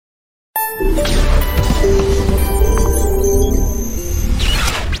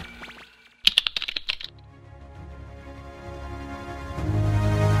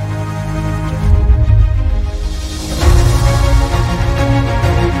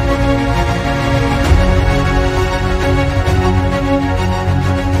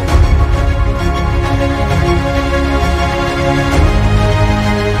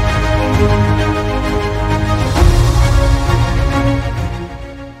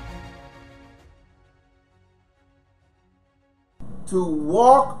To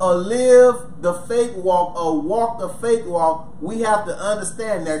walk or live the faith walk or walk the faith walk, we have to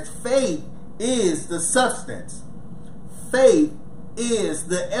understand that faith is the substance. Faith is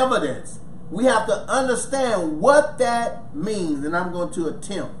the evidence. We have to understand what that means, and I'm going to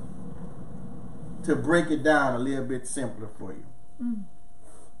attempt to break it down a little bit simpler for you.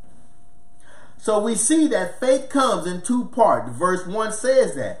 So we see that faith comes in two parts. Verse 1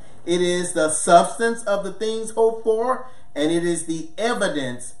 says that it is the substance of the things hoped for, and it is the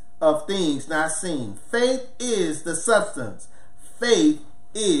evidence of things not seen. Faith is the substance. Faith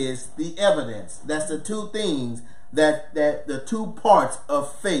is the evidence. That's the two things that the two parts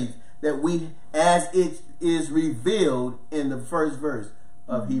of faith that we, as it is revealed in the first verse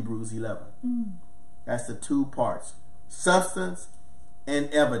of Hebrews 11. That's the two parts, substance and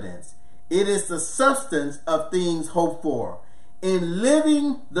evidence. It is the substance of things hoped for. In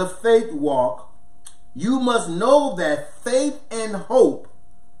living the faith walk, you must know that faith and hope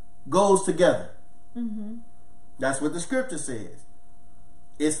goes together. That's what the scripture says.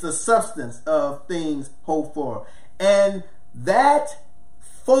 It's the substance of things hoped for. And that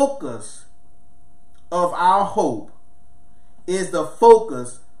focus of our hope is the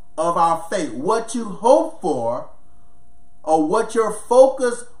focus of our faith. What you hope for, or what your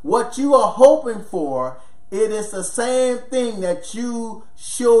focus, what you are hoping for, it is the same thing that you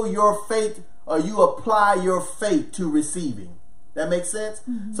show your faith, or you apply your faith to receiving. That makes sense?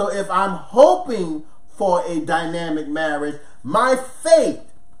 So if I'm hoping for a dynamic marriage, my faith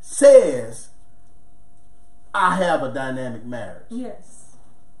says I have a dynamic marriage. Yes.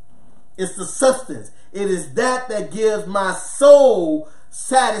 It's the substance. It is that gives my soul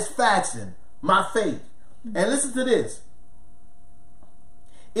satisfaction, my faith. And listen to this.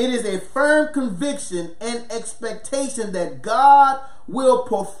 It is a firm conviction and expectation that God will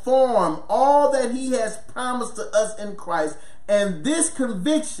perform all that he has promised to us in Christ. And this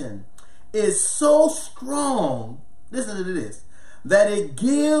conviction is so strong, listen to this, that it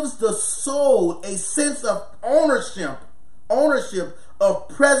gives the soul a sense of ownership of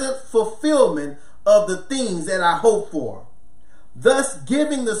present fulfillment of the things that I hope for, thus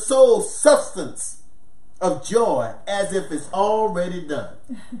giving the soul substance of joy as if it's already done.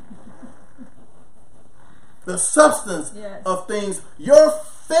 The substance of things, your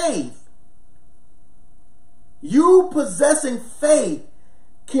faith, you possessing faith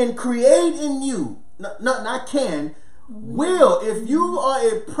can create in you, not can, will. If you are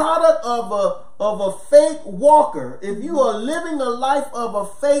a product of a faith walker, if you are living a life of a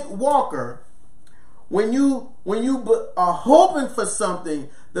faith walker, when you are hoping for something,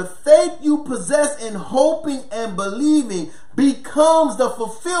 the faith you possess in hoping and believing becomes the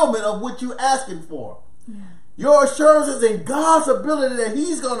fulfillment of what you're asking for. Your assurance is in God's ability that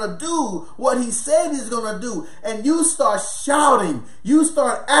he's going to do what he said he's going to do. And you start shouting. You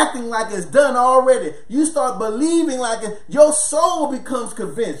start acting like it's done already. You start believing like it. Your soul becomes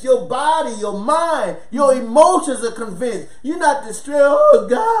convinced. Your body, your mind, your emotions are convinced. You're not distressed. Oh,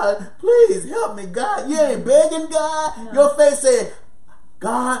 God, please help me, God. You ain't begging God. No. Your faith said,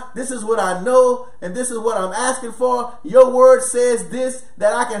 God, this is what I know, and this is what I'm asking for. Your word says this,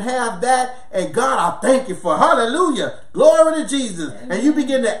 that I can have that, and God, I thank you for. Hallelujah. Glory to Jesus. Amen. And you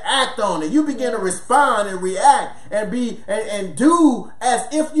begin to act on it. You begin to respond and react and be and do as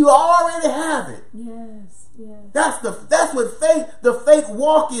if you already have it. Yes, yes. That's what the faith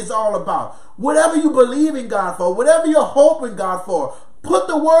walk is all about. Whatever you believe in God for, whatever you're hoping God for, put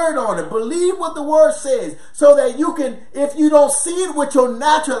the word on it. Believe what the word says so that you can, if you don't see it with your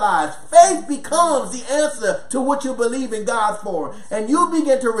natural eyes, faith becomes the answer to what you believe in God for. And you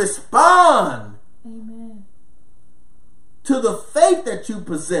begin to respond to the faith that you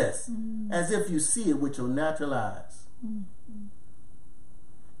possess as if you see it with your natural eyes.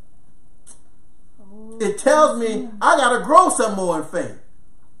 It tells me I got to grow some more in faith.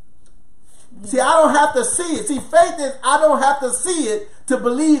 See, I don't have to see it. See, faith is I don't have to see it to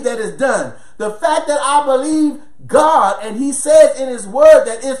believe that it's done. The fact that I believe God and he says in his word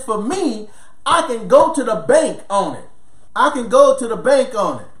that it's for me, I can go to the bank on it. I can go to the bank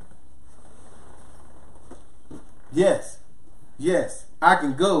on it. Yes. Yes, I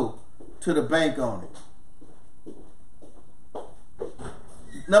can go to the bank on it.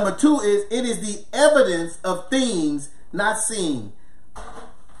 Number 2 is, it is the evidence of things not seen.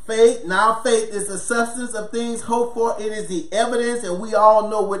 Faith is the substance of things hoped for. It is the evidence, and we all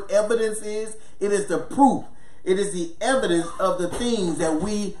know what evidence is. It is the proof. It is the evidence of the things that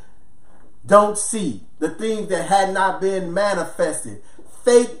we don't see, the things that had not been manifested.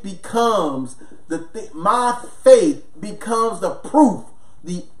 Faith becomes my faith becomes the proof,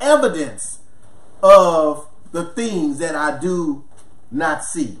 the evidence of the things that I do not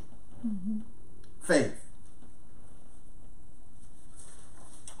see. Mm-hmm. Faith.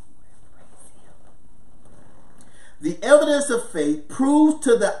 The evidence of faith proves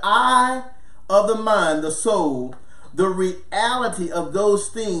to the eye of the mind, the soul, the reality of those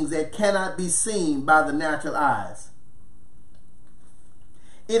things that cannot be seen by the natural eyes.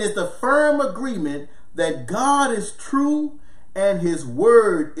 It is the firm agreement that God is true and his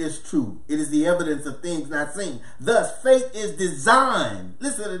word is true. It is the evidence of things not seen. Thus, faith is designed.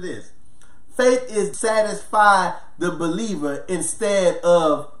 Listen to this. Faith is satisfy the believer instead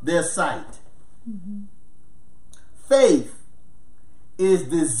of their sight. Mm-hmm. Faith is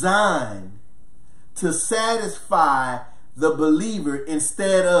designed to satisfy the believer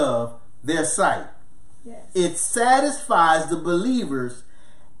instead of their sight. Yes. It satisfies the believers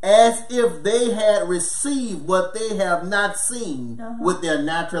as if they had received what they have not seen with their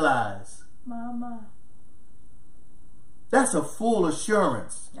natural eyes. Mama. That's a full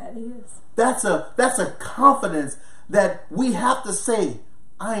assurance. That is. That's a confidence that we have to say,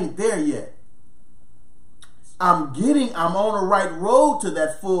 I ain't there yet. I'm on the right road to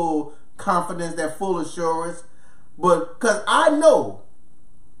that full confidence, that full assurance. But because I know,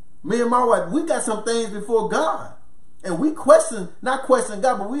 me and my wife, we got some things before God. And we not question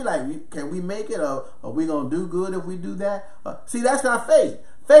God, but we like, can we make it? Or are we going to do good if we do that? See, that's not faith.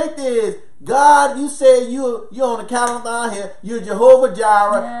 Faith is, God, you said you're on the calendar out here. You're Jehovah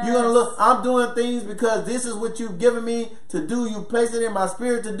Jireh. Yes. You're going to look, I'm doing things because this is what you've given me to do. You placed it in my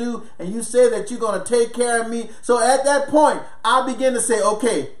spirit to do. And you said that you're going to take care of me. So at that point, I begin to say,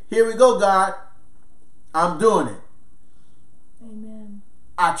 okay, here we go, God. I'm doing it. Amen.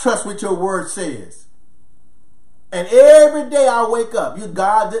 I trust what your word says. And every day I wake up,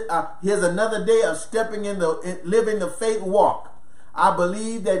 here's another day of living the faith walk. I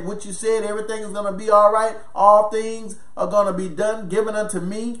believe that what you said, everything is going to be all right. All things are going to be done, given unto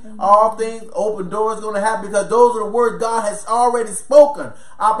me. Mm-hmm. All things, open doors are going to happen because those are the words God has already spoken.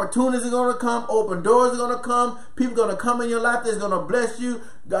 Opportunities are going to come. Open doors are going to come. People are going to come in your life that's going to bless you.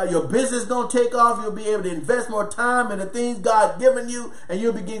 God, your business is going to take off. You'll be able to invest more time in the things God given you, and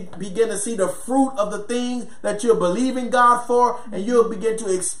you'll begin to see the fruit of the things that you're believing God for, and you'll begin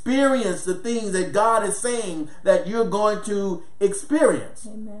to experience the things that God is saying that you're going to experience.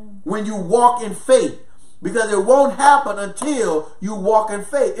 Amen. When you walk in faith. Because it won't happen until you walk in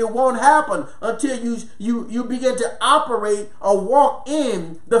faith. It won't happen until you begin to operate or walk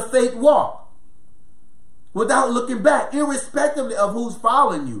in the faith walk. Without looking back, irrespectively of who's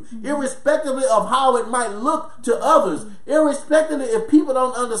following you, irrespectively of how it might look to others, irrespectively if people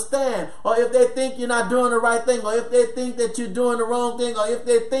don't understand, or if they think you're not doing the right thing, or if they think that you're doing the wrong thing, or if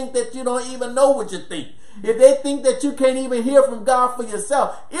they think that you don't even know what you think. If they think that you can't even hear from God for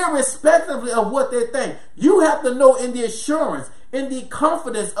yourself, irrespectively of what they think, you have to know in the assurance, in the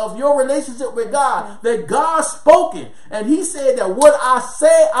confidence of your relationship with God, that God spoken. And he said that what I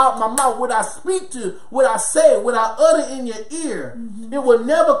say out my mouth, what I speak to, what I say, what I utter in your ear, it will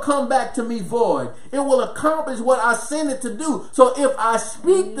never come back to me void. It will accomplish what I sent it to do. So if I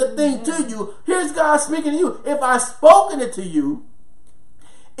speak the thing to you, here's God speaking to you. If I spoken it to you,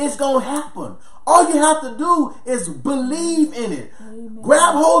 it's going to happen. All you have to do is believe in it. Amen.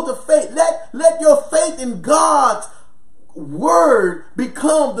 Grab hold of faith. Let your faith in God's word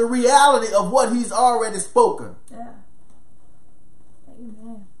become the reality of what he's already spoken. Yeah.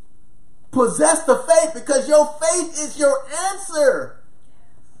 Amen. Possess the faith, because your faith is your answer.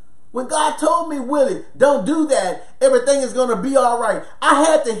 When God told me, Willie, don't do that, everything is going to be all right, I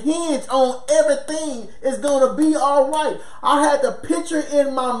had to hinge on everything is going to be all right. I had to picture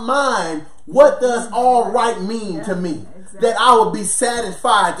in my mind, what does all right mean to me? Exactly. That I would be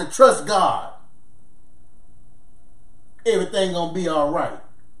satisfied to trust God. Everything going to be all right.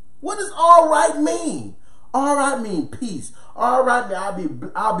 What does all right mean? All right mean peace. All right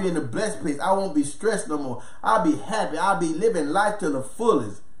mean I'll be in a blessed place. I won't be stressed no more. I'll be happy. I'll be living life to the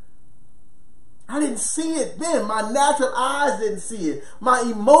fullest. I didn't see it then. My natural eyes didn't see it. My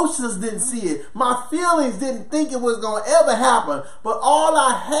emotions didn't see it. My feelings didn't think it was going to ever happen. But all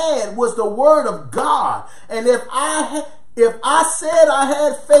I had was the word of God. And if I If I said I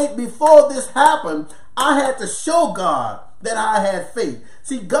had faith before this happened, I had to show God that I had faith.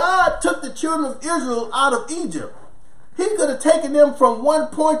 See, God took the children of Israel out of Egypt. He could have taken them from one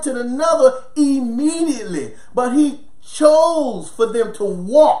point to another immediately, but he chose for them to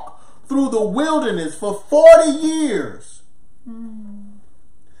walk through the wilderness for 40 years.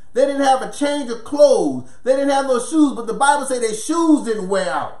 They didn't have a change of clothes. They didn't have no shoes, but the Bible says their shoes didn't wear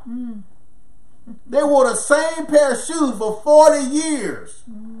out. They wore the same pair of shoes for 40 years.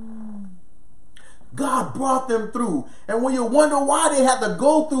 God brought them through. And when you wonder why they had to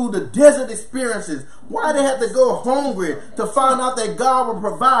go through the desert experiences, why they had to go hungry to find out that God would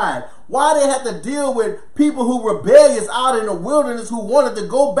provide, why they had to deal with people who were rebellious out in the wilderness who wanted to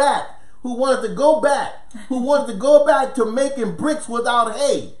go back, who wanted to go back to making bricks without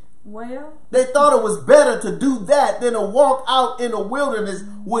hay. Well, they thought it was better to do that than to walk out in the wilderness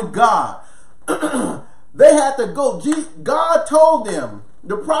with God. They had to go. God told them,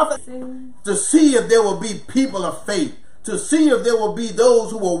 the prophet, to see if there will be people of faith, to see if there will be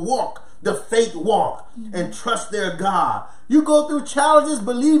those who will walk the faith walk and trust their God. You go through challenges,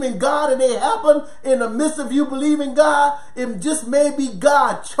 believing God, and they happen in the midst of you believing God. It just may be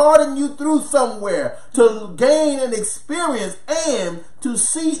God charting you through somewhere to gain an experience and to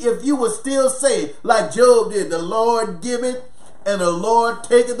see if you will still say, like Job did, the Lord giveth and the Lord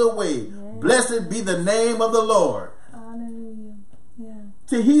taketh away. Yeah. Blessed be the name of the Lord. Hallelujah. Yeah.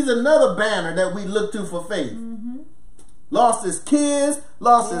 See, he's another banner that we look to for faith. Lost his kids,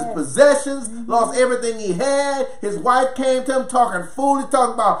 lost his possessions, lost everything he had. His wife came to him talking foolish,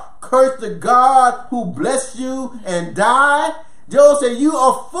 talking about curse the God who blessed you and die. Job said, you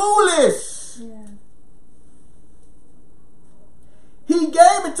are foolish. Yeah. He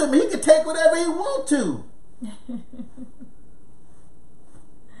gave it to me. He could take whatever he want to.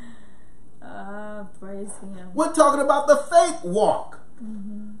 Praise him. We're talking about the faith walk.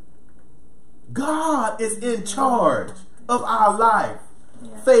 God is in charge of our life.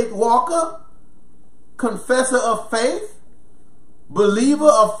 Yeah. Faith walker, confessor of faith, believer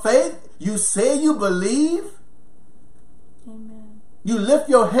of faith. You say you believe. Amen. You lift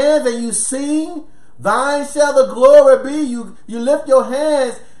your hands and you sing. Thine shall the glory be. You lift your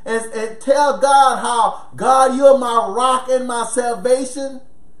hands and tell God how, God, you're my rock and my salvation.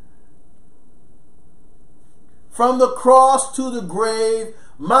 From the cross to the grave,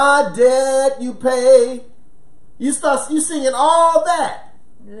 my debt you pay. You singing all that.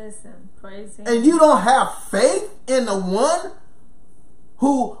 Listen, praise him. And you don't have faith in the one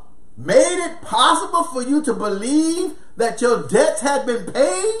who made it possible for you to believe that your debts had been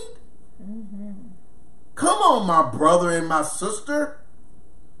paid? Come on, my brother and my sister.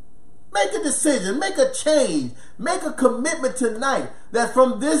 Make a decision, make a change, make a commitment tonight that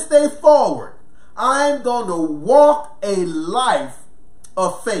from this day forward, I'm going to walk a life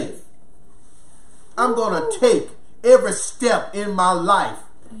of faith. I'm going to take every step in my life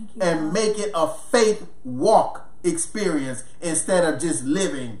and make it a faith walk experience instead of just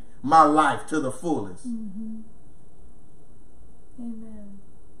living my life to the fullest. Amen.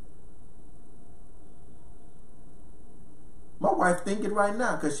 My wife thinking right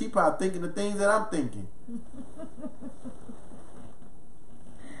now because she probably thinking the things that I'm thinking.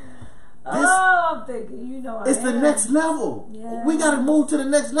 I'm thinking, it's the next level. Yeah. We got to move to the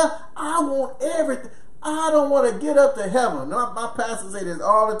next level. I want everything. I don't want to get up to heaven. My pastor say this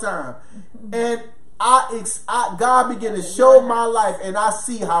all the time. And God began to show my life, and I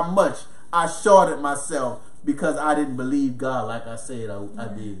see how much I shorted myself because I didn't believe God like I said I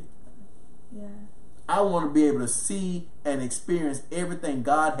did. Yeah. I want to be able to see and experience everything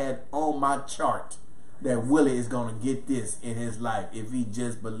God had on my chart, that Willie is going to get this in his life if he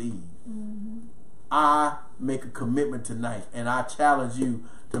just believes. I make a commitment tonight, and I challenge you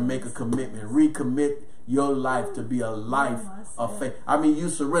to make a commitment. Recommit your life to be a life of faith. I mean, you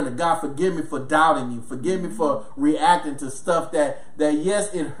surrender. God, forgive me for doubting you. Forgive me for reacting to stuff that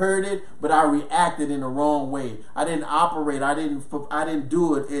yes, it hurted, but I reacted in the wrong way. I didn't operate. I didn't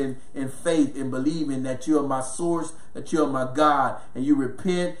do it in faith and believing that you are my source, that you are my God. And you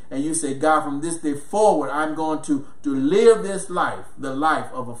repent and you say, God, from this day forward, I'm going to live this life, the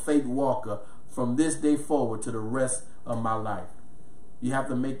life of a faith walker, from this day forward to the rest of my life. You have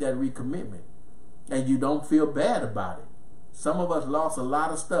to make that recommitment. And you don't feel bad about it. Some of us lost a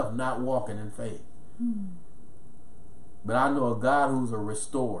lot of stuff not walking in faith. But I know a God who's a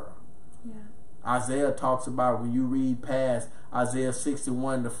restorer. Yeah. Isaiah talks about, when you read past Isaiah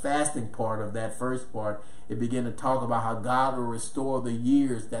 61, the fasting part of that first part, it began to talk about how God will restore the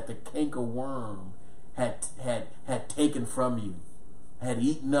years that the canker worm had taken from you, had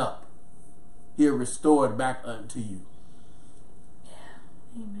eaten up. He'll restore it back unto you.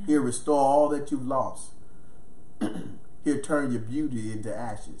 Amen. He'll restore all that you've lost. He'll turn your beauty into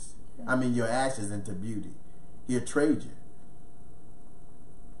ashes. I mean, your ashes into beauty. He'll trade you.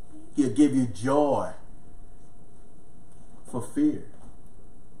 He'll give you joy for fear.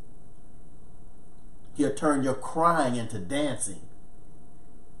 He'll turn your crying into dancing.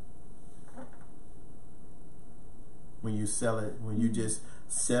 When you sell it, when you just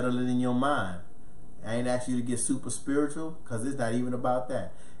settle it in your mind. I ain't asking you to get super spiritual, because it's not even about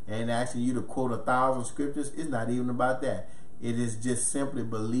that. I ain't asking you to quote 1,000 scriptures. It's not even about that. It is just simply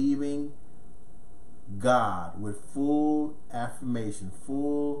believing God with full affirmation,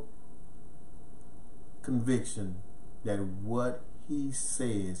 full conviction that what He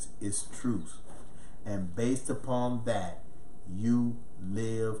says is truth. And based upon that, you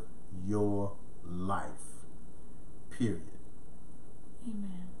live your life. Period.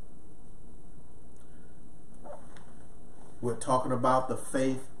 Amen. We're talking about the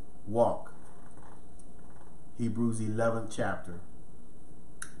faith walk. Hebrews 11th chapter.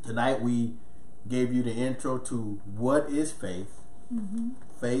 Tonight we gave you the intro to what is faith. Mm-hmm.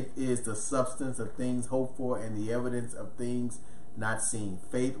 Faith is the substance of things hoped for and the evidence of things not seen.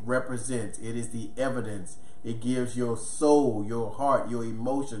 Faith represents, it is the evidence. It gives your soul, your heart, your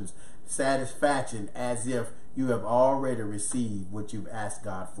emotions satisfaction as if you have already received what you've asked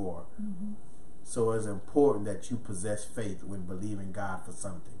God for. Mm-hmm. So it's important that you possess faith when believing God for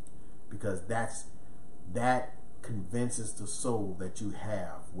something, because that convinces the soul that you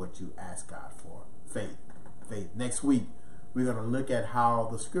have what you ask God for. Faith. Next week, we're going to look at how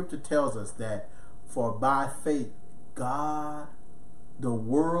the scripture tells us that for by faith, the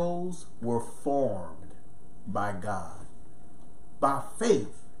worlds were formed by God. By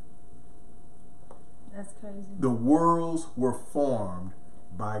faith, that's crazy. the worlds were formed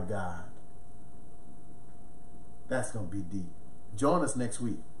by God. That's going to be deep. Join us next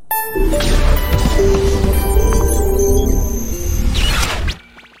week.